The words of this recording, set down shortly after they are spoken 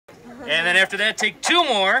And then after that, take 2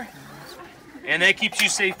 more. And that keeps you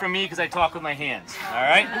safe from me because I talk with my hands, all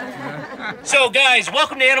right? So guys,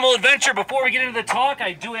 welcome to Animal Adventure. Before we get into the talk,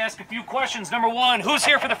 I do ask a few questions. Number 1, who's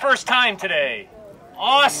here for the first time today?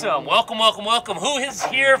 Awesome, welcome, welcome, welcome. Who is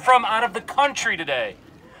here from out of the country today?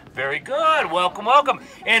 Very good, welcome, welcome.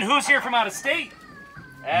 And who's here from out of state?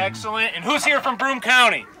 Excellent. And who's here from Broome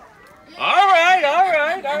County? All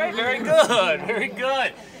right, very good, very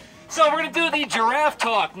good. So we're going to do the giraffe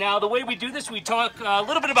talk. Now, the way we do this, we talk a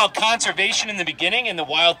little bit about conservation in the beginning and the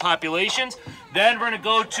wild populations. Then we're going to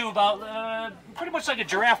go to about pretty much like a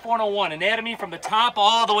giraffe 101, anatomy from the top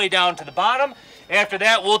all the way down to the bottom. After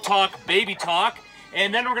that, we'll talk baby talk.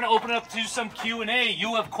 And then we're going to open it up to some Q&A.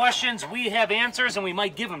 You have questions, we have answers, and we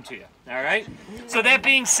might give them to you. All right? So that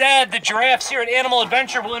being said, the giraffes here at Animal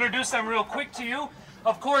Adventure, we'll introduce them real quick to you.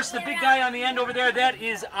 Of course, the big guy on the end over there, that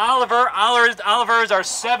is Oliver. Oliver is our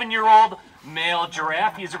 7-year-old male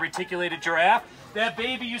giraffe. He's a reticulated giraffe. That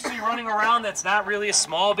baby you see running around, that's not really a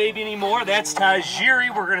small baby anymore. That's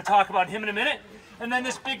Tajiri. We're going to talk about him in a minute. And then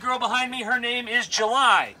this big girl behind me, her name is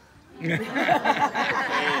July. Okay,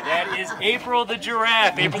 that is April the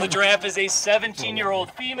giraffe. April the giraffe is a 17-year-old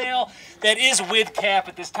female that is with calf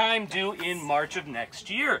at this time, due in March of next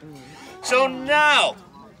year. So now,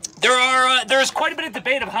 there's quite a bit of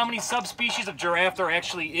debate of how many subspecies of giraffe there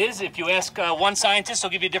actually is. If you ask one scientist,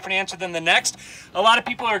 he'll give you a different answer than the next. A lot of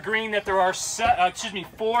people are agreeing that there are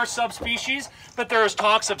 4 subspecies, but there's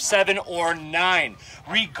talks of 7 or 9.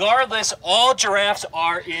 Regardless, all giraffes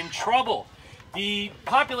are in trouble. The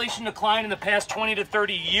population decline in the past 20 to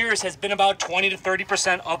 30 years has been about 20 to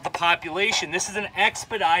 30% of the population. This is an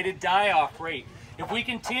expedited die-off rate. If we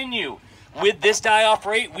continue with this die-off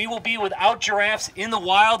rate, we will be without giraffes in the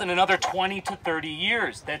wild in another 20 to 30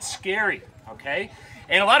 years. That's scary, okay?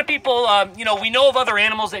 And a lot of people, we know of other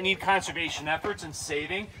animals that need conservation efforts and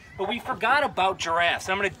saving, but we forgot about giraffes.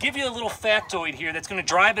 I'm going to give you a little factoid here that's going to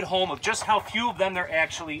drive it home of just how few of them there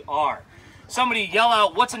actually are. Somebody yell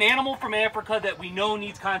out, what's an animal from Africa that we know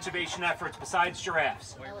needs conservation efforts besides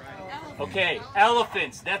giraffes? Okay,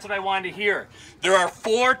 elephants. That's what I wanted to hear. There are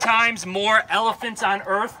 4 times more elephants on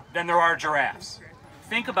Earth than there are giraffes.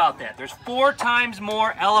 Think about that. There's 4 times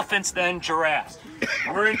more elephants than giraffes.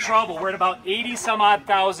 We're in trouble. We're at about 80 some odd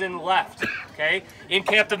thousand left. Okay? In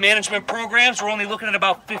captive management programs, we're only looking at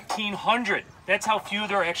about 1,500. That's how few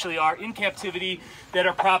there actually are in captivity that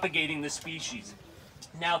are propagating the species.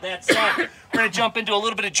 Now that said, we're going to jump into a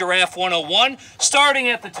little bit of Giraffe 101, starting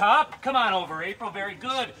at the top. Come on over, April. Very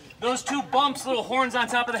good. Those 2 bumps, little horns on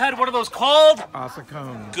top of the head, what are those called?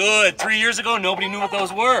 Ossicones. Good. 3 years ago, nobody knew what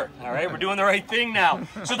those were. All right, we're doing the right thing now.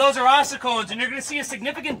 So those are ossicones, and you're going to see a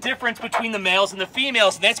significant difference between the males and the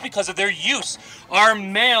females, and that's because of their use. Our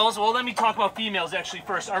males, well, let me talk about females actually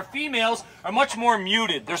first. Our females are much more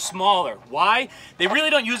muted. They're smaller. Why? They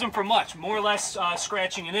really don't use them for much, more or less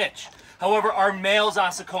scratching an itch. However, our males'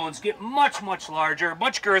 ossicones get much, much larger,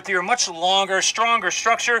 much girthier, much longer, stronger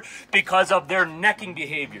structure because of their necking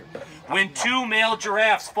behavior. When 2 male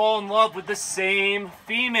giraffes fall in love with the same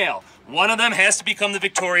female, one of them has to become the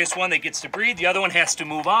victorious one that gets to breed, the other one has to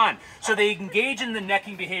move on. So they engage in the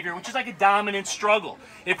necking behavior, which is like a dominant struggle.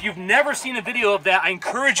 If you've never seen a video of that, I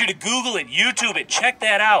encourage you to Google it, YouTube it, check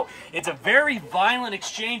that out. It's a very violent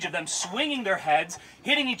exchange of them swinging their heads,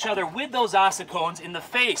 hitting each other with those ossicones in the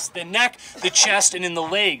face, the neck, the chest, and in the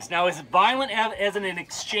legs. Now, as violent as an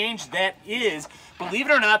exchange that is, believe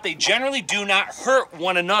it or not, they generally do not hurt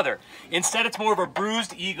one another. Instead, it's more of a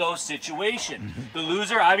bruised ego situation. The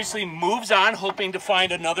loser obviously moves on, hoping to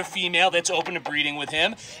find another female that's open to breeding with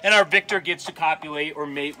him, and our victor gets to copulate or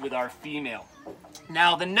mate with our female.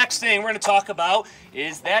 Now, the next thing we're going to talk about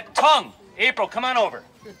is that tongue. April, come on over.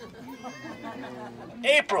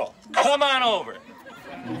 April, come on over.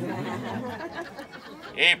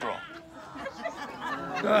 April.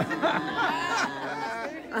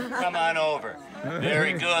 Come on over.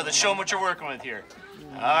 Very good. Let's show them what you're working with here.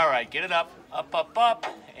 All right, get it up, up, up, up,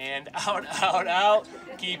 and out, out, out.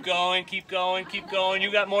 Keep going, keep going, keep going.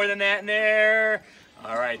 You got more than that in there.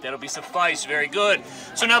 All right, that'll be suffice. Very good.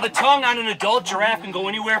 So now the tongue on an adult giraffe can go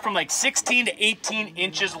anywhere from like 16 to 18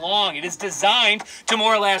 inches long. It is designed to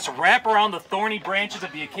more or less wrap around the thorny branches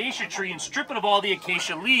of the acacia tree and strip it of all the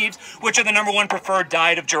acacia leaves, which are the #1 preferred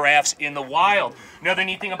diet of giraffes in the wild. Another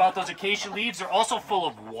neat thing about those acacia leaves, they're also full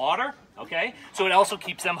of water. Okay, so it also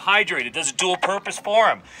keeps them hydrated. Does a dual purpose for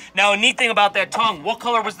them. Now, a neat thing about that tongue, what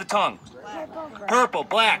color was the tongue? Purple,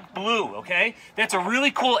 black, blue, okay? That's a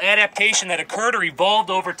really cool adaptation that occurred or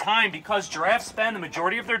evolved over time because giraffes spend the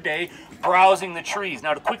majority of their day browsing the trees.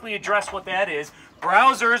 Now, to quickly address what that is,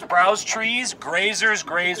 Browsers browse trees, grazers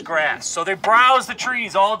graze grass. So they browse the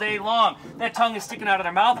trees all day long. That tongue is sticking out of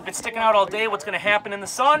their mouth. If it's sticking out all day, what's going to happen in the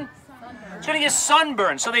sun? It's going to get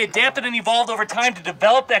sunburned. So they adapted and evolved over time to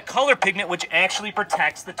develop that color pigment which actually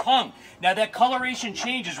protects the tongue. Now that coloration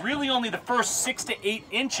change is really only the first 6 to 8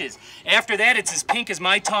 inches. After that, it's as pink as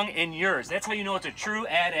my tongue and yours. That's how you know it's a true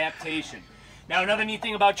adaptation. Now another neat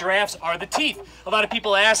thing about giraffes are the teeth. A lot of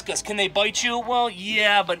people ask us, can they bite you? Well,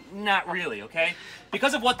 yeah, but not really, okay?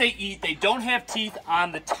 Because of what they eat, they don't have teeth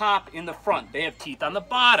on the top in the front. They have teeth on the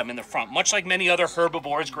bottom in the front, much like many other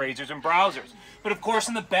herbivores, grazers, and browsers. But of course,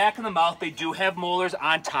 in the back of the mouth, they do have molars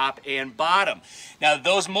on top and bottom. Now,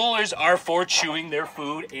 those molars are for chewing their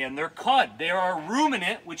food and their cud. They are a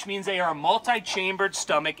ruminant, which means they are a multi-chambered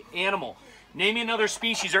stomach animal. Name me another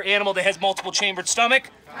species or animal that has multiple chambered stomach.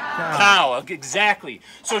 Cow, exactly.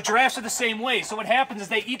 So giraffes are the same way. So what happens is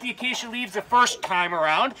they eat the acacia leaves the first time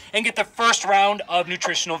around and get the first round of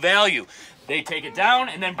nutritional value. They take it down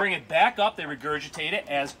and then bring it back up. They regurgitate it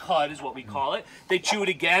as cud is what we call it. They chew it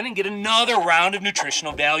again and get another round of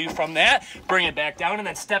nutritional value from that. Bring it back down, and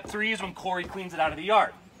then step 3 is when Corey cleans it out of the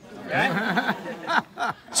yard. Okay?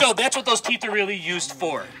 So that's what those teeth are really used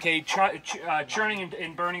for, okay? Churning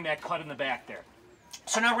and burning that cud in the back there.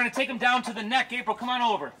 So now we're going to take them down to the neck. April, come on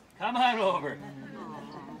over. Come on over.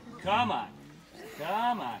 Come on.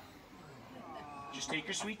 Come on. Just take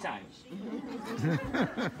your sweet time.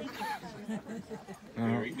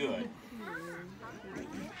 Very good.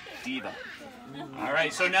 Diva. All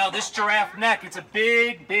right, so now this giraffe neck, it's a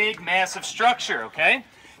big, big, massive structure, okay?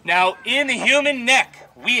 Now, in the human neck,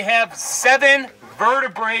 we have 7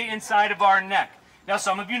 vertebrae inside of our neck. Now,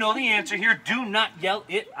 some of you know the answer here. Do not yell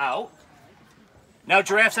it out. Now,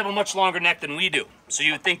 giraffes have a much longer neck than we do, so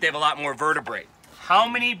you would think they have a lot more vertebrae. How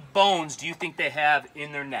many bones do you think they have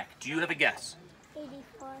in their neck? Do you have a guess?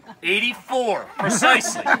 84. 84,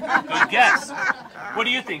 precisely. Good guess. What do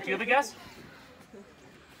you think? Do you have a guess?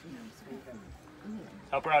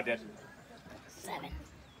 Help her out, Dad. 7.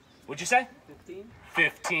 What'd you say? 15.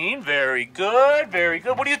 15, very good, very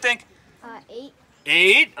good. What do you think? 8.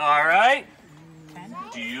 8, all right. 10.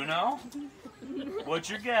 Do you know? What's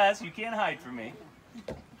your guess? You can't hide from me.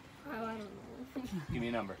 I don't know. Give me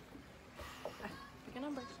a number. Pick a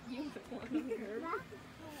number.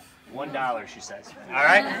 $1, she says. All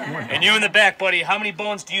right? And you in the back, buddy, how many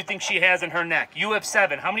bones do you think she has in her neck? You have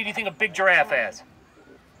 7. How many do you think a big giraffe has?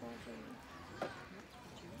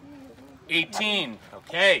 18.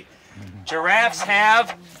 Okay. Giraffes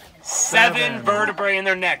have 7 vertebrae in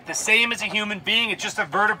their neck. The same as a human being, it's just the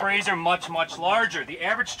vertebrae are much, much larger. The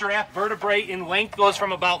average giraffe vertebrae in length goes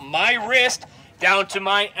from about my wrist down to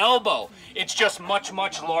my elbow. It's just much,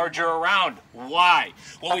 much larger around. Why?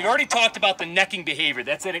 Well, we already talked about the necking behavior.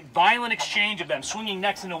 That's a violent exchange of them swinging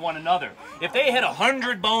necks into one another. If they had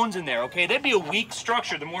 100 bones in there, okay, that'd be a weak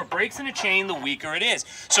structure. The more breaks in a chain, the weaker it is.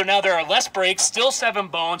 So now there are less breaks, still 7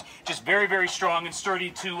 bones, just very, very strong and sturdy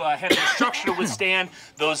to have the structure to withstand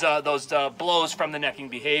those blows from the necking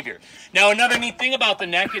behavior. Now, another neat thing about the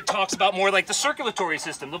neck, it talks about more like the circulatory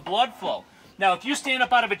system, the blood flow. Now, if you stand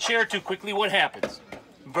up out of a chair too quickly, what happens?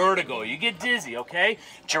 Vertigo. You get dizzy, okay?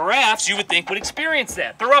 Giraffes, you would think, would experience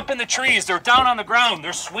that. They're up in the trees. They're down on the ground.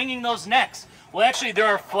 They're swinging those necks. Well, actually, there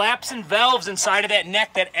are flaps and valves inside of that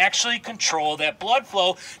neck that actually control that blood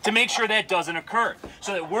flow to make sure that doesn't occur.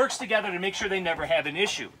 So it works together to make sure they never have an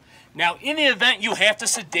issue. Now, in the event you have to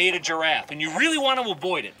sedate a giraffe, and you really want to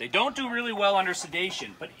avoid it, they don't do really well under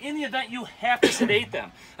sedation, but in the event you have to sedate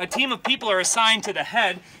them, a team of people are assigned to the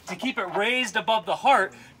head to keep it raised above the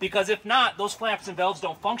heart, because if not, those flaps and valves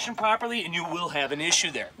don't function properly, and you will have an issue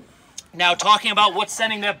there. Now, talking about what's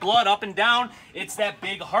sending that blood up and down, it's that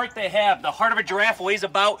big heart they have. The heart of a giraffe weighs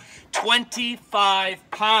about 25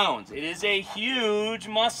 pounds. It is a huge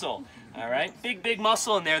muscle. All right, big, big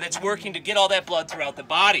muscle in there that's working to get all that blood throughout the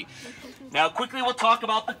body. Now, quickly, we'll talk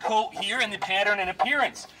about the coat here and the pattern and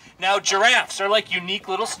appearance. Now, giraffes are like unique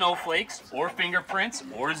little snowflakes or fingerprints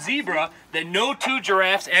or zebra that no 2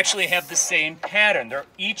 giraffes actually have the same pattern. They're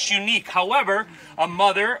each unique. However, a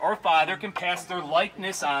mother or father can pass their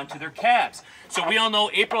likeness on to their calves. So we all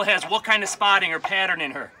know April has what kind of spotting or pattern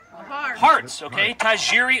in her? Hearts, okay?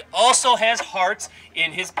 Tajiri also has hearts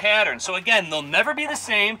in his pattern. So again, they'll never be the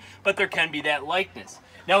same, but there can be that likeness.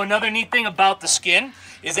 Now, another neat thing about the skin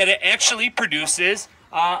is that it actually produces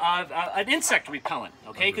an insect repellent,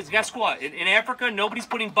 okay? Because guess what? In Africa, nobody's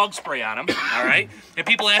putting bug spray on them, all right? And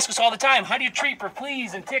people ask us all the time, how do you treat for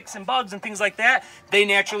fleas and ticks and bugs and things like that? They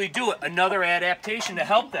naturally do it. Another adaptation to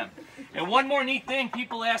help them. And one more neat thing,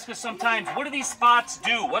 people ask us sometimes, what do these spots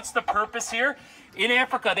do? What's the purpose here? In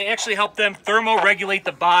Africa, they actually help them thermoregulate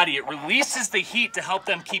the body. It releases the heat to help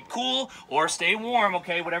them keep cool or stay warm,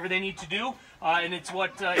 okay, whatever they need to do. And it's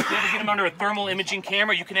what, if you ever get them under a thermal imaging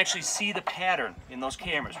camera, you can actually see the pattern in those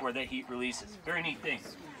cameras where that heat releases. Very neat thing.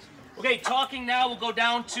 Okay, talking now, we'll go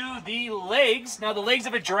down to the legs. Now, the legs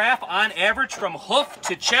of a giraffe, on average, from hoof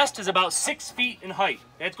to chest, is about 6 feet in height.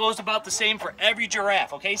 That goes about the same for every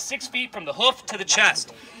giraffe, okay? 6 feet from the hoof to the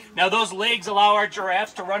chest. Now, those legs allow our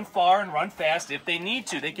giraffes to run far and run fast if they need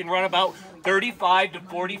to. They can run about 35 to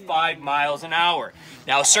 45 miles an hour.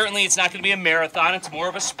 Now, certainly, it's not going to be a marathon. It's more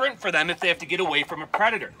of a sprint for them if they have to get away from a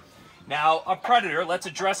predator. Now, a predator, let's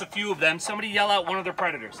address a few of them. Somebody yell out one of their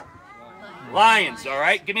predators. Lions, all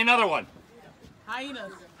right. Give me another one.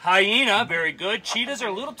 Hyenas. Hyena, very good. Cheetahs are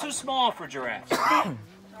a little too small for giraffes.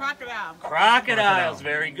 Crocodile. Crocodiles,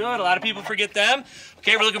 very good. A lot of people forget them.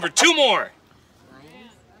 Okay, we're looking for 2 more.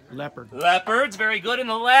 Leopard. Leopards, very good. And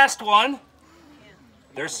the last one,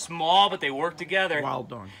 they're small, but they work together. Wild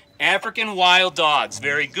dog. African wild dogs,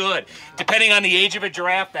 very good. Depending on the age of a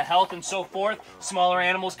giraffe, the health and so forth, smaller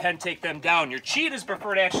animals can take them down. Your cheetahs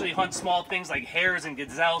prefer to actually hunt small things like hares and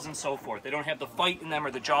gazelles and so forth. They don't have the fight in them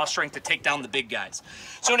or the jaw strength to take down the big guys.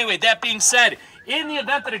 So anyway, that being said, in the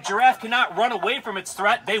event that a giraffe cannot run away from its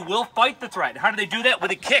threat, they will fight the threat. How do they do that?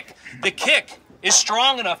 With a kick. The kick is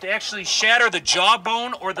strong enough to actually shatter the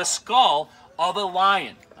jawbone or the skull of a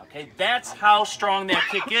lion. Okay, that's how strong that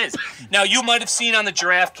kick is. Now, you might have seen on the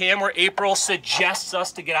giraffe cam where April suggests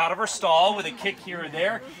us to get out of her stall with a kick here or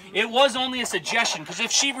there. It was only a suggestion, because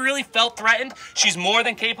if she really felt threatened, she's more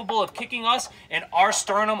than capable of kicking us, and our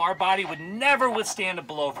sternum, our body, would never withstand a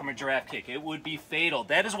blow from a giraffe kick. It would be fatal.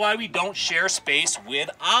 That is why we don't share space with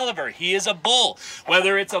Oliver. He is a bull.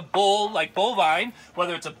 Whether it's a bull like bovine,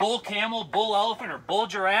 whether it's a bull camel, bull elephant, or bull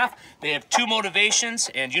giraffe, they have 2 motivations,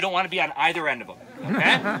 and you don't want to be on either end of them.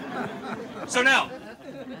 Okay? So now,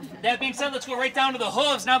 that being said, let's go right down to the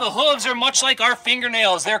hooves. Now, the hooves are much like our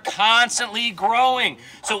fingernails. They're constantly growing.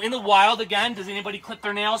 So in the wild, again, does anybody clip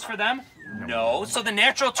their nails for them? No. So the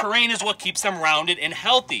natural terrain is what keeps them rounded and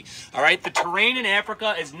healthy. All right? The terrain in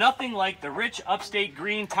Africa is nothing like the rich upstate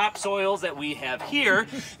green topsoils that we have here.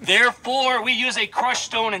 Therefore, we use a crushed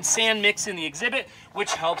stone and sand mix in the exhibit,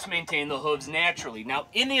 which helps maintain the hooves naturally. Now,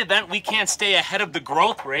 in the event we can't stay ahead of the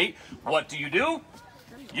growth rate, what do?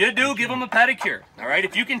 You do give them a pedicure, all right?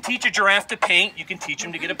 If you can teach a giraffe to paint, you can teach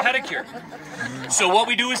them to get a pedicure. So what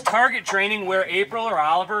we do is target training, where April or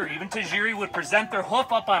Oliver or even Tajiri would present their hoof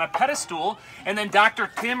up on a pedestal, and then Dr.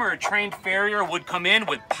 Tim or a trained farrier would come in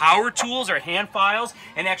with power tools or hand files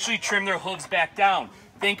and actually trim their hooves back down.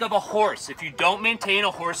 Think of a horse. If you don't maintain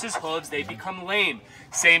a horse's hooves, they become lame.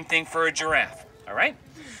 Same thing for a giraffe, all right?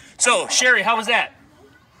 So, Sherry, how was that?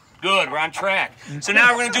 Good, we're on track. So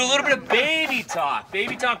now we're going to do a little bit of baby talk.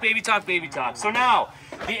 Baby talk, baby talk, baby talk. So now,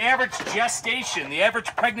 the average gestation, the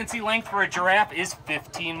average pregnancy length for a giraffe is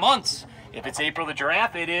 15 months. If it's April the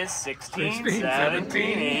giraffe, it is 16,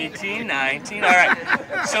 17, 18, 19. All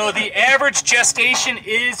right. So the average gestation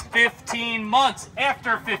is 15 months.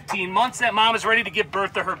 After 15 months, that mom is ready to give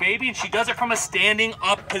birth to her baby, and she does it from a standing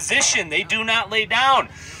up position. They do not lay down.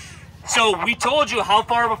 So we told you, how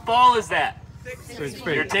far of a fall is that? 6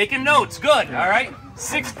 feet. You're taking notes. Good. All right.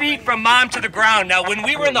 6 feet from mom to the ground. Now, when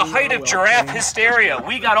we were in the height of giraffe hysteria,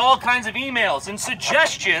 we got all kinds of emails and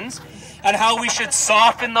suggestions on how we should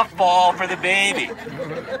soften the fall for the baby.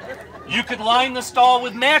 You could line the stall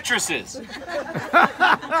with mattresses.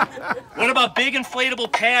 What about big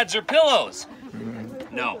inflatable pads or pillows?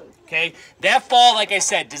 No. Okay, that fall, like I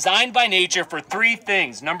said, designed by nature for 3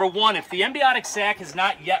 things. Number 1, if the embryonic sac has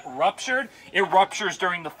not yet ruptured, it ruptures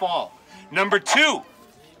during the fall. Number 2,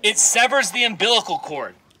 it severs the umbilical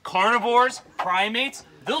cord. Carnivores, primates,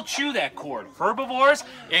 they'll chew that cord. Herbivores,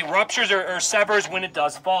 it ruptures or severs when it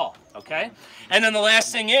does fall, okay? And then the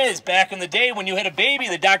last thing is, back in the day when you had a baby,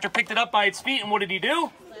 the doctor picked it up by its feet, and what did he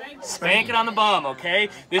do? Spank it on the bum, okay?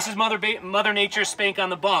 This is Mother Nature's spank on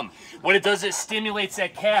the bum. What it does is it stimulates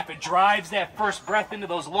that calf. It drives that first breath into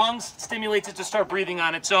those lungs, stimulates it to start breathing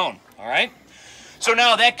on its own, all right? So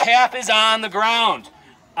now that calf is on the ground.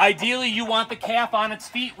 Ideally, you want the calf on its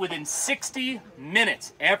feet within 60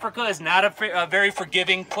 minutes. Africa is not a very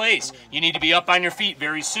forgiving place. You need to be up on your feet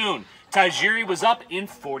very soon. Tajiri was up in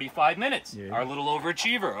 45 minutes, our little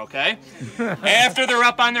overachiever, okay? After they're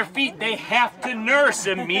up on their feet, they have to nurse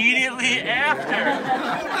immediately after.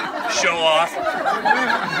 Show off.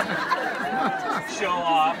 Show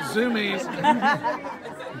off. Zoomies.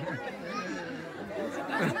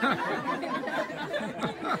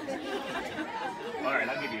 All right,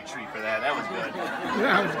 I'll give you a treat for that. That was good.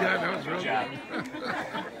 That was good. That was really job. good.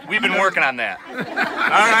 We've been working on that. All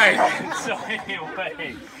right. So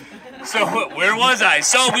anyway, so where was I?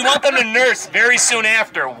 So we want them to nurse very soon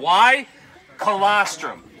after. Why?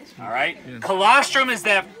 Colostrum. All right. Colostrum is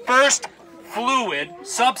that first fluid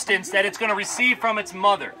substance that it's going to receive from its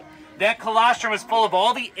mother. That colostrum is full of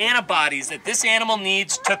all the antibodies that this animal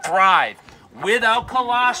needs to thrive. Without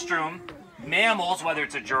colostrum, mammals, whether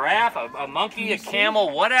it's a giraffe, a monkey, a camel,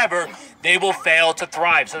 whatever, they will fail to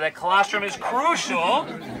thrive. So that colostrum is crucial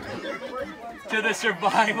to the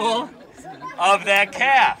survival of that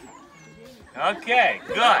calf. Okay,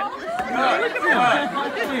 good.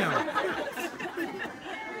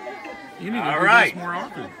 You need to All do right. this more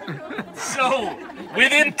often. So,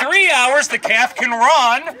 within 3 hours, the calf can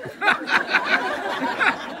run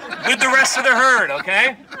with the rest of the herd,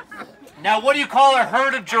 okay? Now, what do you call a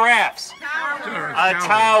herd of giraffes? A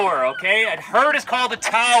tower, okay? A herd is called a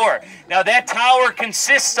tower. Now, that tower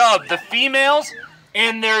consists of the females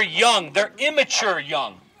and their young, their immature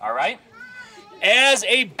young, all right? As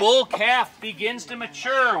a bull calf begins to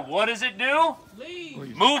mature, what does it do?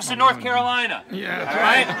 Moves to North Carolina. Yeah, all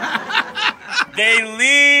right? They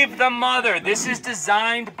leave the mother. This is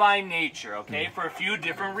designed by nature, okay, for a few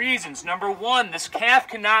different reasons. Number one, this calf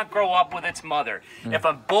cannot grow up with its mother. If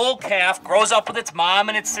a bull calf grows up with its mom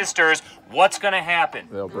and its sisters, what's going to happen?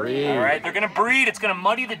 They'll breed. All right, they're going to breed. It's going to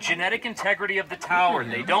muddy the genetic integrity of the tower.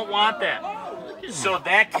 They don't want that. So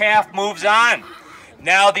that calf moves on.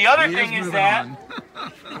 Now, the other thing is that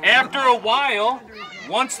after a while,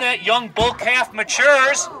 once that young bull calf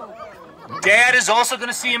matures, dad is also going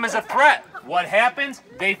to see him as a threat. What happens?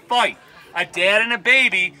 They fight. A dad and a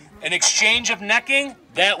baby, an exchange of necking,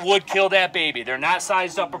 that would kill that baby. They're not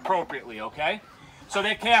sized up appropriately, okay? So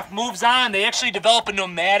that calf moves on. They actually develop a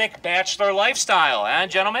nomadic bachelor lifestyle. Huh,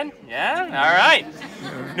 gentlemen? Yeah? All right.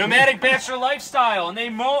 Nomadic bachelor lifestyle. And they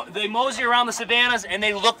mosey around the savannas and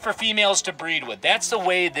they look for females to breed with. That's the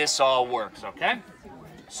way this all works, okay?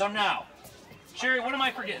 So now, Sherry, what am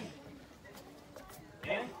I forgetting?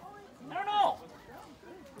 Dan? I don't know.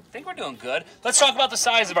 I think we're doing good. Let's talk about the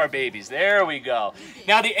size of our babies. There we go.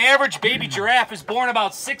 Now, the average baby giraffe is born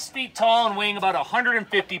about 6 feet tall and weighing about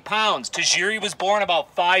 150 pounds. Tajiri was born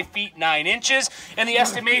about 5 feet 9 inches, and the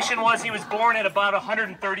estimation was he was born at about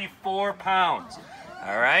 134 pounds.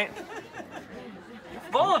 All right? You're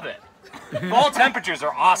full of it. Fall temperatures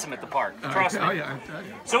are awesome at the park. Trust me. I tell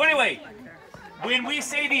you. So anyway, when we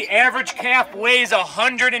say the average calf weighs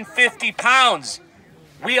 150 pounds,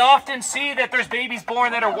 we often see that there's babies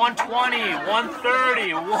born that are 120,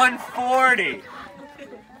 130, 140.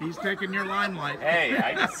 He's taking your limelight. Hey,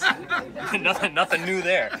 nothing new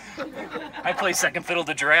there. I play second fiddle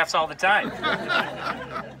to giraffes all the time.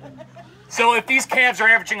 So if these calves are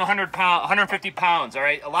averaging 150 pounds, all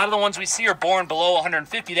right, a lot of the ones we see are born below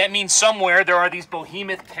 150. That means somewhere there are these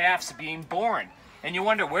behemoth calves being born. And you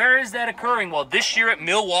wonder, where is that occurring? Well, this year at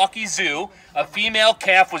Milwaukee Zoo, a female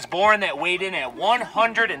calf was born that weighed in at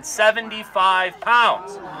 175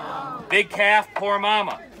 pounds. Big calf, poor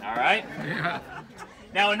mama, all right? Yeah.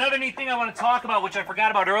 Now, another neat thing I want to talk about, which I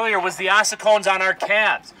forgot about earlier, was the ossicones on our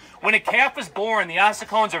calves. When a calf is born, the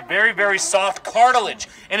ossicones are very, very soft cartilage,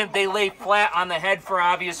 and they lay flat on the head for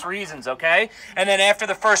obvious reasons, okay? And then after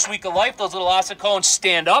the first week of life, those little ossicones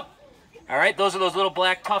stand up. All right, those are those little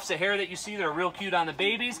black tufts of hair that you see. They're real cute on the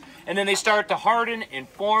babies. And then they start to harden and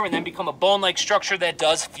form and then become a bone-like structure that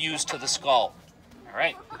does fuse to the skull. All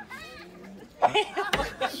right.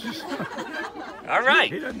 All right.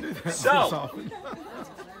 He doesn't do that So, often.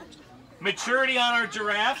 maturity on our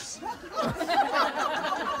giraffes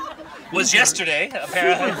was yesterday,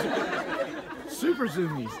 apparently. Super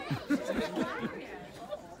zoomies.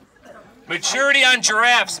 Maturity on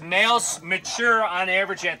giraffes. Males mature on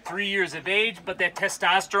average at 3 years of age, but that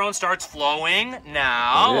testosterone starts flowing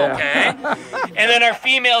now, okay? And then our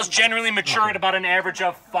females generally mature at about an average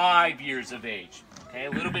of 5 years of age, okay?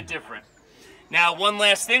 A little bit different. Now, one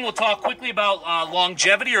last thing, we'll talk quickly about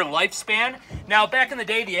longevity or lifespan. Now, back in the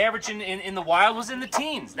day, the average in the wild was in the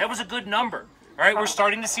teens. That was a good number. All right, we're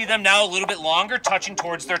starting to see them now a little bit longer, touching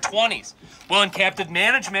towards their 20s. Well, in captive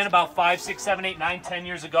management about 5, 6, 7, 8, 9, 10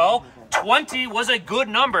 years ago, 20 was a good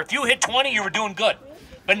number. If you hit 20, you were doing good.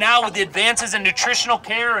 But now with the advances in nutritional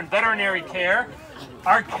care and veterinary care,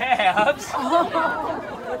 our calves,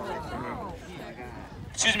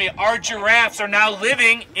 our giraffes are now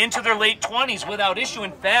living into their late 20s without issue.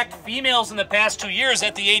 In fact, females in the past 2 years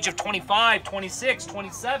at the age of 25, 26,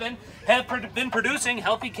 27 have been producing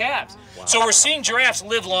healthy calves. Wow. So we're seeing giraffes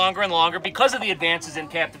live longer and longer because of the advances in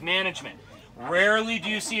captive management. Rarely do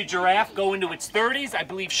you see a giraffe go into its 30s. I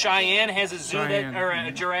believe Cheyenne has a zoo Cheyenne. that, or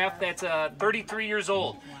a giraffe that's 33 years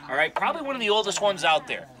old. All right, probably one of the oldest ones out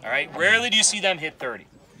there. All right, rarely do you see them hit 30.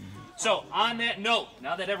 So on that note,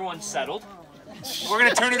 now that everyone's settled, we're going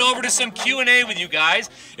to turn it over to some Q&A with you guys.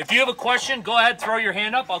 If you have a question, go ahead, throw your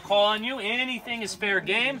hand up. I'll call on you. Anything is fair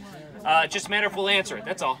game. Just a matter if we'll answer it.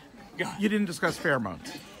 That's all. You didn't discuss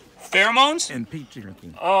pheromones Pheromones? and peach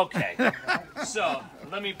drinking. Okay. So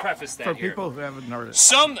let me preface that For here. people who haven't noticed.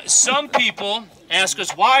 Some people ask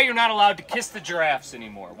us why you're not allowed to kiss the giraffes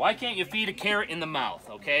anymore. Why can't you feed a carrot in the mouth,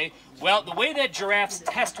 okay? Well, the way that giraffes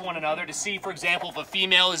test one another to see, for example, if a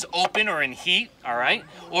female is open or in heat, all right?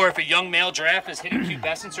 Or if a young male giraffe is hitting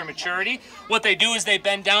pubescence or maturity, what they do is they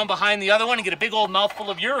bend down behind the other one and get a big old mouthful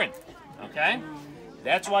of urine, okay?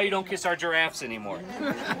 That's why you don't kiss our giraffes anymore.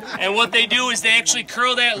 And what they do is they actually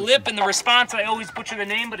curl that lip, and the response, I always butcher the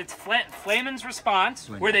name, but it's Flaman's response,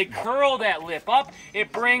 where they curl that lip up.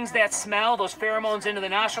 It brings that smell, those pheromones into the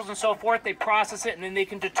nostrils and so forth. They process it, and then they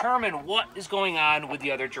can determine what is going on with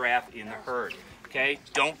the other giraffe in the herd. Okay?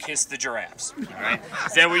 Don't kiss the giraffes. All right?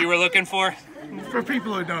 Is that what you were looking for? For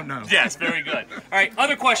people who don't know. Yes, very good. All right,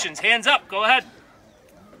 other questions? Hands up. Go ahead.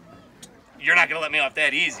 You're not going to let me off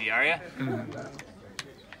that easy, are you?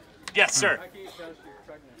 Yes, sir.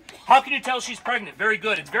 How can you tell she's pregnant? Very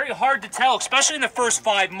good. It's very hard to tell, especially in the first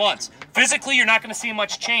 5 months. Physically, you're not going to see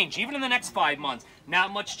much change. Even in the next 5 months,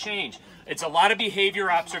 not much change. It's a lot of behavior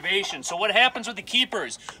observation. So what happens with the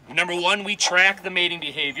keepers? Number one, we track the mating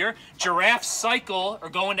behavior. Giraffes cycle or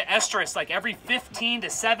go into estrus like every 15 to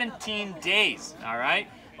 17 days. All right?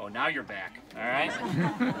 Oh, now you're back. All right?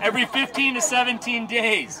 Every 15 to 17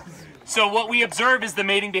 days. So what we observe is the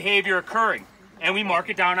mating behavior occurring. And we mark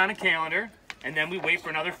it down on a calendar, and then we wait for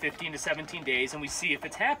another 15 to 17 days, and we see if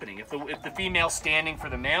it's happening, if the female's standing for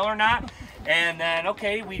the male or not. And then,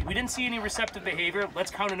 okay, we didn't see any receptive behavior. Let's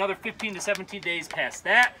count another 15 to 17 days past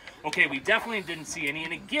that. Okay, we definitely didn't see any,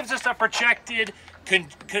 and it gives us a projected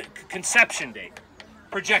conception date.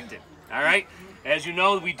 Projected, all right? As you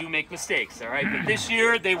know, we do make mistakes, all right? But this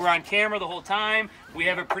year, they were on camera the whole time. We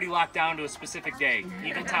have it pretty locked down to a specific day,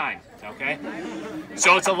 even time, okay?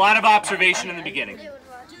 So it's a lot of observation in the beginning.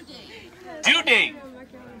 Due date,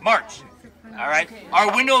 March, all right?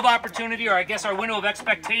 Our window of opportunity, or I guess our window of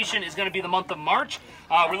expectation, is going to be the month of March.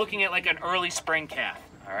 We're looking at like an early spring calf,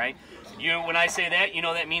 all right? When I say that, you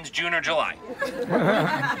know that means June or July.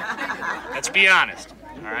 Let's be honest.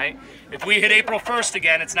 All right. If we hit April 1st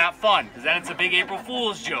again, it's not fun, because then it's a big April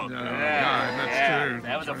Fool's joke. No, that's true.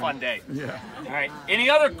 That was a fun day. Yeah. All right. Any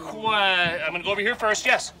other? I'm going to go over here first.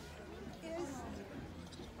 Yes.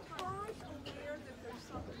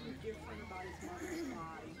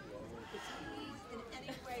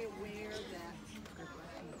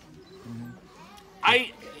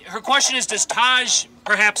 Her question is, does Taj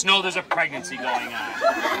perhaps know there's a pregnancy going on?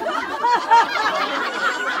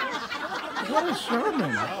 What a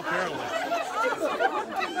showman.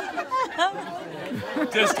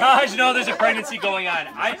 Does Taj know there's a pregnancy going on?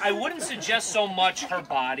 I wouldn't suggest so much her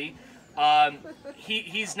body.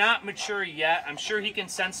 He's not mature yet. I'm sure he can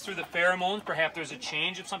sense through the pheromones. Perhaps there's a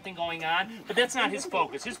change of something going on, but that's not his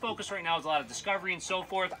focus. His focus right now is a lot of discovery and so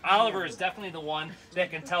forth. Oliver is definitely the one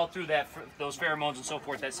that can tell through those pheromones and so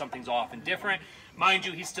forth that something's off and different. Mind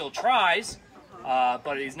you, he still tries,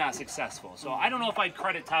 but he's not successful. So I don't know if I'd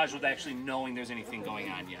credit Taj with actually knowing there's anything going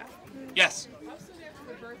on yet. Yes?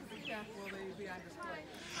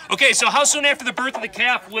 Okay, so how soon after the birth of the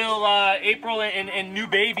calf will April and new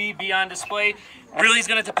baby be on display? Really is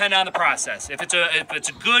going to depend on the process. If it's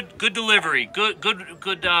a good delivery,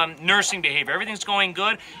 good nursing behavior, everything's going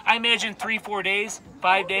good, I imagine 3-4 days,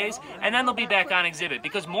 5 days, and then they'll be back on exhibit.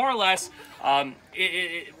 Because more or less,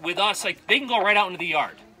 with us, like they can go right out into the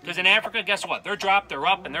yard. Because in Africa, guess what? They're dropped, they're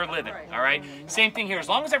up, and they're living. All right. Same thing here. As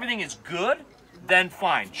long as everything is good, then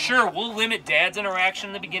fine. Sure, we'll limit dad's interaction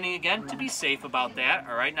in the beginning again to be safe about that,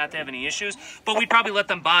 all right, not to have any issues, but we'd probably let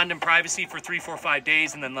them bond in privacy for 3, 4, 5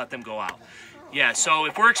 days and then let them go out. Yeah, so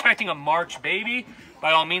if we're expecting a March baby,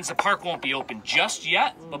 by all means, the park won't be open just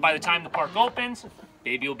yet, but by the time the park opens,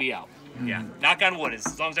 baby will be out. Yeah, knock on wood,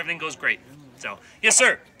 as long as everything goes great. So, yes,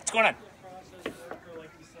 sir, what's going on?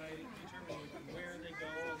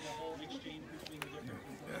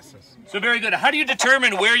 So very good. How do you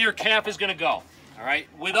determine where your calf is going to go? All right.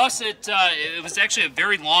 With us, it was actually a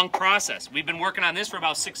very long process. We've been working on this for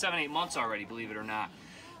about 6, 7, 8 months already, believe it or not.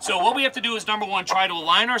 So what we have to do is, number one, try to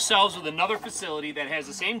align ourselves with another facility that has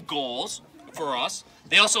the same goals for us.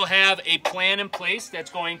 They also have a plan in place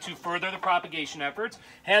that's going to further the propagation efforts,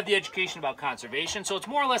 have the education about conservation. So it's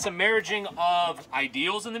more or less a marrying of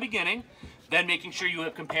ideals in the beginning. Then making sure you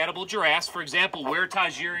have compatible giraffes. For example, where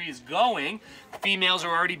Tajiri is going, females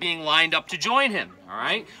are already being lined up to join him, all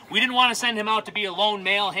right? We didn't want to send him out to be a lone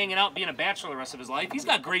male hanging out being a bachelor the rest of his life. He's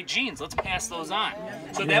got great genes. Let's pass those on.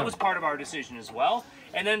 So that was part of our decision as well.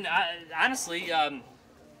 And then, honestly,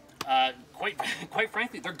 quite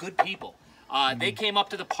frankly, they're good people. They came up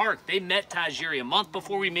to the park. They met Tajiri a month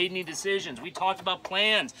before we made any decisions. We talked about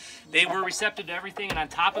plans. They were receptive to everything, and on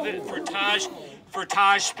top of it, for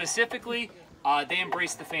Taj specifically, they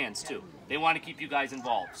embraced the fans too. They want to keep you guys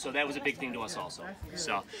involved, so that was a big thing to us also.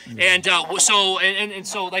 So,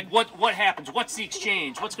 so like, what happens? What's the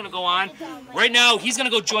exchange? What's going to go on? Right now, he's going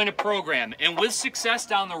to go join a program, and with success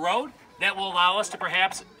down the road, that will allow us to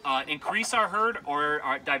perhaps increase our herd or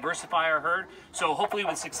diversify our herd. So hopefully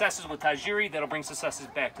with successes with Tajiri, that'll bring successes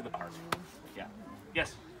back to the park. Yeah.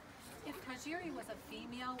 Yes? If Tajiri was a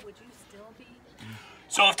female, would you still be?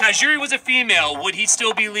 So if Tajiri was a female, would he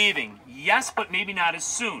still be leaving? Yes, but maybe not as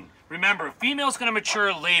soon. Remember, a female's going to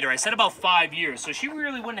mature later. I said about 5 years, so she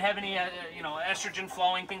really wouldn't have any, estrogen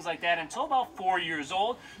flowing, things like that, until about 4 years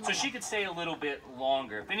old. So she could stay a little bit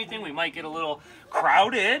longer. If anything, we might get a little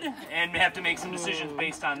crowded and have to make some decisions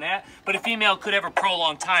based on that. But a female could have a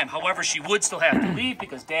prolonged time. However, she would still have to leave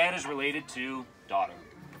because dad is related to daughter.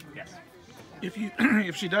 Yes.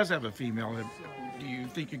 If she does have a female, do you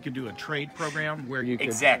think you could do a trade program where you could...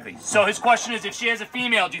 Exactly. So his question is, if she has a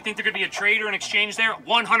female, do you think there could be a trade or an exchange there?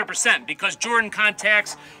 100%, because Jordan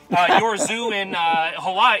contacts your zoo in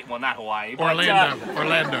Hawaii. Well, not Hawaii, but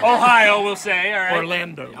Orlando. Ohio, we'll say. All right.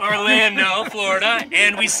 Orlando, Florida.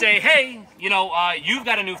 And we say, hey, you've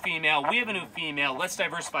got a new female. We have a new female. Let's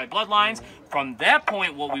diversify bloodlines. From that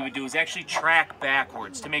point, what we would do is actually track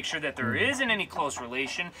backwards to make sure that there isn't any close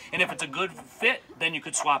relation. And if it's a good fit, then you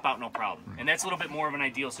could swap out no problem. And that's a little bit more of an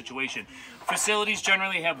ideal situation. Facilities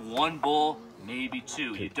generally have 1 bull, maybe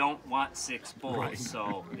 2. You don't want 6 bulls,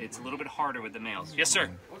 so it's a little bit harder with the males. Yes, sir?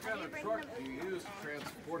 What kind of truck do you use to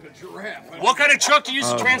transport a giraffe? What kind of truck do you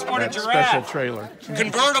use to transport a giraffe? Special trailer.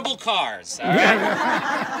 Convertible cars. All right.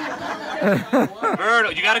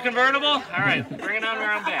 You got a convertible? All right, bring it on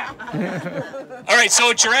around back. All right,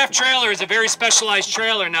 so a giraffe trailer is a very specialized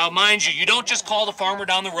trailer. Now, mind you, you don't just call the farmer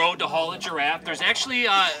down the road to haul a giraffe. There's actually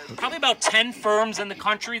probably about 10 firms in the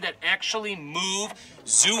country that actually move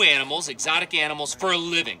zoo animals, exotic animals, for a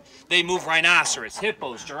living. They move rhinoceros,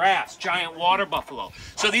 hippos, giraffes, giant water buffalo.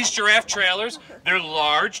 So these giraffe trailers, they're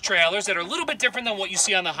large trailers that are a little bit different than what you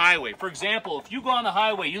see on the highway. For example, if you go on the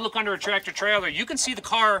highway, you look under a tractor trailer, you can see the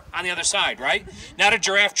car on the other side, right? Not a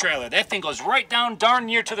giraffe trailer. That thing goes right down darn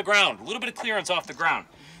near to the ground, a little bit of clearance off the ground.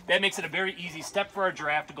 That makes it a very easy step for a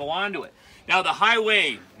giraffe to go onto it. Now, the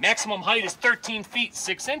highway maximum height is 13 feet,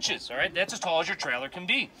 6 inches, all right? That's as tall as your trailer can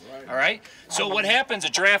be, all right? So what happens, a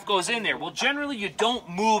giraffe goes in there. Well, generally, you don't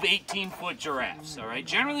move 18-foot giraffes, all right?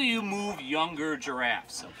 Generally, you move younger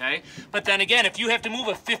giraffes, okay? But then again, if you have to move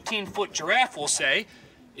a 15-foot giraffe, we'll say,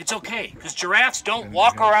 it's okay, because giraffes don't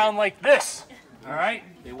walk around like this, all right?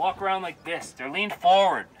 They walk around like this. They're leaned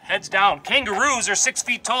forward, heads down. Kangaroos are 6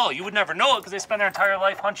 feet tall. You would never know it because they spend their entire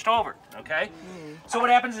life hunched over, okay? So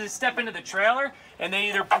what happens is they step into the trailer and they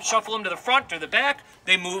either shuffle them to the front or the back.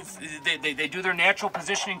 They move, they do their natural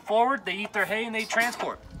positioning forward. They eat their hay and they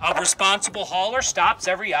transport. A responsible hauler stops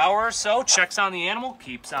every hour or so, checks on the animal,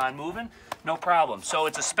 keeps on moving, no problem. So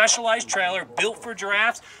it's a specialized trailer built for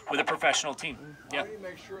giraffes with a professional team. How do you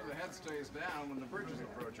make sure the head stays down when the bridge is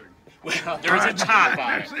approaching? Well, there is a top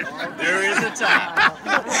on it. There is a top.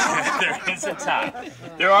 There is a top.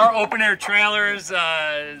 There are open-air trailers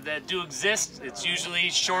that do exist. It's usually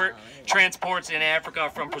short transports in Africa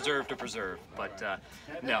from preserve to preserve. But,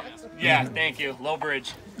 no. Yeah, thank you. Low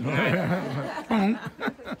bridge.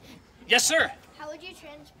 Yes, sir? How would you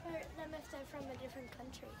transport them if they're from a different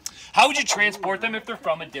country? How would you transport them if they're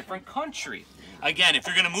from a different country? Again, if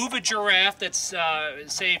you're going to move a giraffe that's,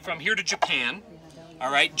 say, from here to Japan,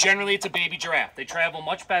 all right, generally it's a baby giraffe. They travel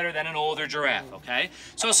much better than an older giraffe, okay?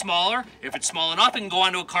 So smaller, if it's small enough, it can go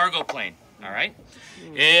onto a cargo plane, all right?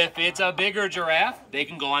 If it's a bigger giraffe, they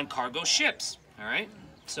can go on cargo ships, all right?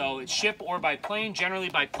 So it's ship or by plane, generally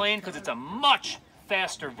by plane because it's a much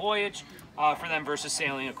faster voyage for them versus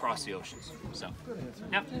sailing across the oceans. So,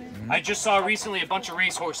 yeah. I just saw recently a bunch of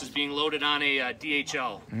racehorses being loaded on a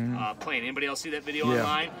DHL plane. Anybody else see that video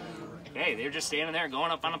online? Hey, they were just standing there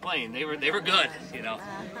going up on a plane. They were good, you know.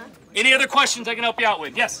 Any other questions I can help you out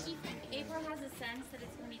with? Yes? Do you think April has a sense that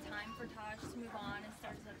it's going to be time for Taj to move on and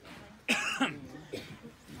start his own family?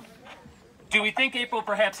 Do we think April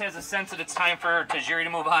perhaps has a sense that it's time for Tajiri to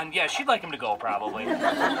move on? Yeah, she'd like him to go, probably.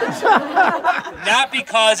 Not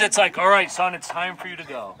because it's like, all right, son, it's time for you to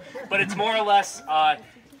go. But it's more or less,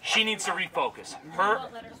 she needs to refocus.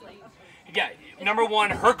 Yeah, number one,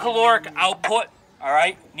 her caloric output, all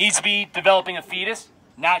right, needs to be developing a fetus,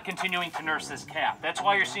 not continuing to nurse this calf. That's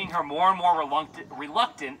why you're seeing her more and more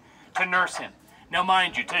reluctant to nurse him. Now,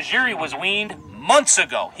 mind you, Tajiri was weaned months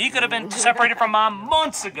ago. He could have been separated from mom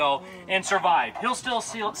months ago and survived. He'll still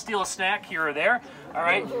steal a snack here or there, all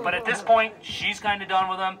right? But at this point, she's kind of done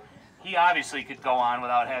with him. He obviously could go on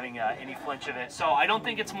without having any flinch of it. So I don't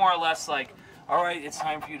think it's more or less like, all right, it's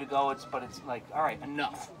time for you to go. But it's like, all right,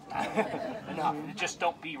 enough. Enough. Just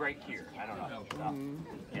don't be right here. I don't know. So,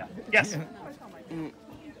 yeah. Yes?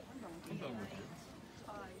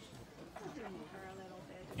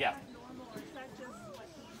 Yeah.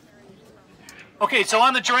 Okay, so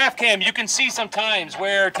on the giraffe cam, you can see sometimes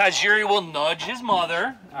where Tajiri will nudge his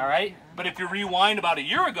mother, all right? But if you rewind about a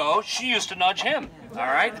year ago, she used to nudge him, all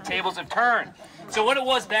right? The tables have turned. So what it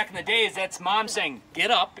was back in the day is that's mom saying, get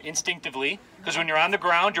up instinctively, because when you're on the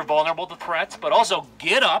ground, you're vulnerable to threats, but also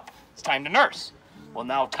get up, it's time to nurse. Well,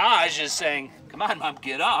 now Taj is saying, come on, mom,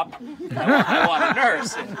 get up. I want to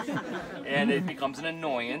nurse. And it becomes an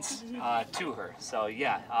annoyance to her. So,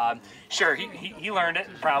 yeah, sure, he learned it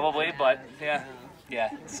probably, but yeah,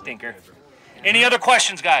 stinker. Any other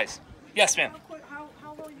questions, guys? Yes, ma'am. How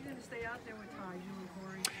long are you going to stay out there with Ty, you and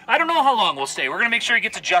Corey? I don't know how long we'll stay. We're going to make sure he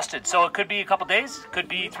gets adjusted. So it could be a couple days, could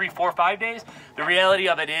be 3, 4, 5 days. The reality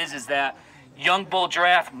of it is that young bull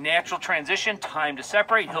giraffe, natural transition, time to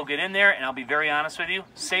separate. He'll get in there, and I'll be very honest with you,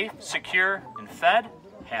 safe, secure, and fed,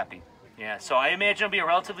 happy. Yeah, so I imagine it'll be a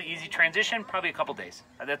relatively easy transition, probably a couple days.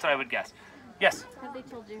 That's what I would guess. Yes? Have they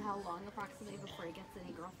told you how long approximately before he gets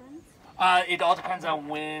any girlfriends? It all depends on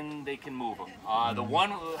when they can move him.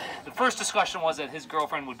 The first discussion was that his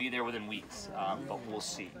girlfriend would be there within weeks, but we'll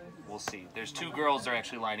see. We'll see. There's 2 girls that are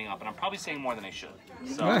actually lining up, and I'm probably saying more than I should.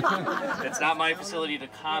 So it's not my facility to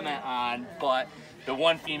comment on, but the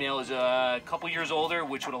one female is a couple years older,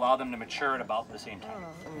 which would allow them to mature at about the same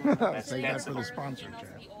time. Say that for the sponsor,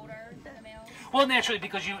 Chad. Well, naturally,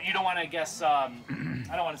 because you don't want to, I guess, I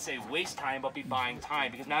don't want to say waste time, but be buying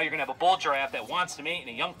time, because now you're going to have a bull giraffe that wants to mate and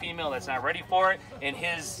a young female that's not ready for it, and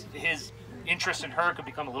his interest in her could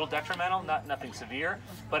become a little detrimental, nothing severe,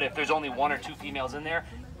 but if there's only 1 or 2 females in there,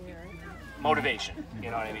 motivation, you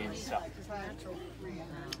know what I mean? So.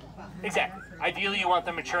 Exactly. Ideally, you want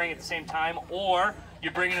them maturing at the same time, or you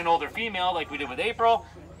bring in an older female like we did with April,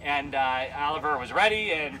 and Oliver was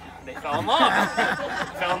ready, and they fell in love.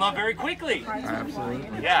 Fell in love very quickly.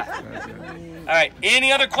 Absolutely. Yeah. All right.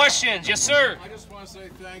 Any other questions? Yes, sir. I just want to say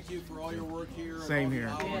thank you for all your work here. Same here.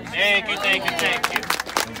 Thank you, thank you, thank you.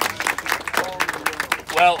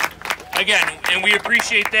 Well, again, and we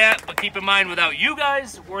appreciate that, but keep in mind, without you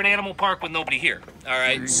guys, we're an animal park with nobody here. All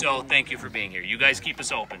right, so thank you for being here. You guys keep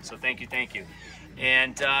us open, so thank you, thank you.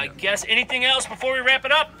 And guess anything else before we wrap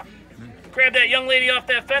it up? Grab that young lady off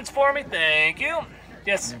that fence for me. Thank you.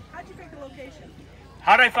 Yes? How'd you pick the location?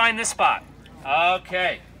 How did I find this spot?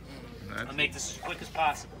 Okay. I'll make this as quick as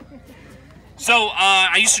possible. So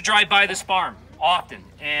I used to drive by this farm often,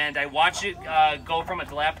 and I watched it go from a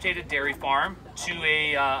dilapidated dairy farm to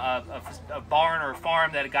a barn or a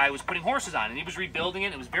farm that a guy was putting horses on, and he was rebuilding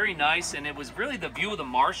it. It was very nice, and it was really the view of the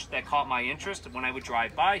marsh that caught my interest when I would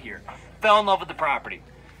drive by here. Fell in love with the property.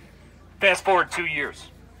 Fast forward 2 years.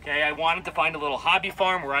 Okay, I wanted to find a little hobby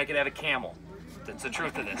farm where I could have a camel. That's the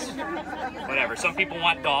truth of this. Whatever. Some people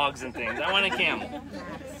want dogs and things. I want a camel.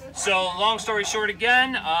 So, long story short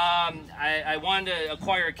again, I wanted to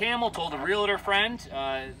acquire a camel, told a realtor friend,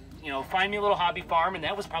 find me a little hobby farm, and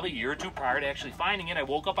that was probably a year or 2 prior to actually finding it. I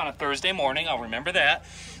woke up on a Thursday morning, I'll remember that,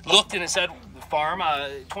 looked and it said, farm,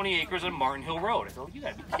 20 acres on Martin Hill Road. I thought, you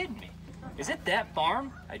gotta be kidding me. Is it that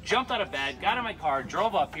farm? I jumped out of bed, got in my car,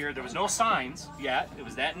 drove up here. There was no signs yet. It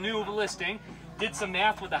was that new of a listing. Did some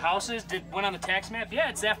math with the houses, went on the tax map. Yeah,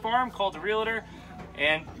 it's that farm, called the realtor,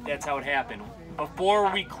 and that's how it happened.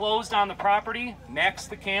 Before we closed on the property, Max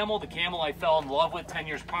the camel I fell in love with 10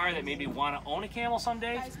 years prior that made me want to own a camel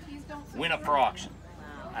someday, went up for auction.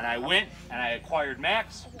 And I went and I acquired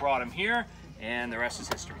Max, brought him here, and the rest is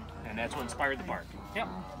history. And that's what inspired the park. Yep.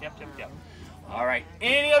 All right,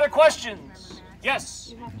 any other questions? Yes?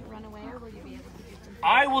 Do you have to run away, or will you be able to do some?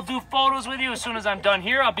 I will do photos with you as soon as I'm done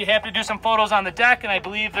here. I'll be happy to do some photos on the deck, and I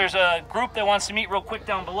believe there's a group that wants to meet real quick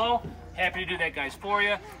down below. Happy to do that, guys, for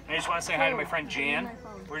you. And I just want to say hi to my friend Jan.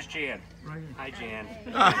 Where's Jan? Hi, Jan.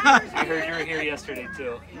 I heard you were here yesterday,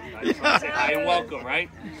 too. I just want to say hi and welcome, right?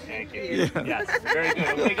 Thank you. Yes, very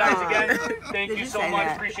good. Okay, guys, again, thank you so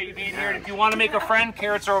much. Appreciate you being here. And if you want to make a friend,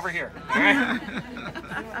 carrots are over here. All right?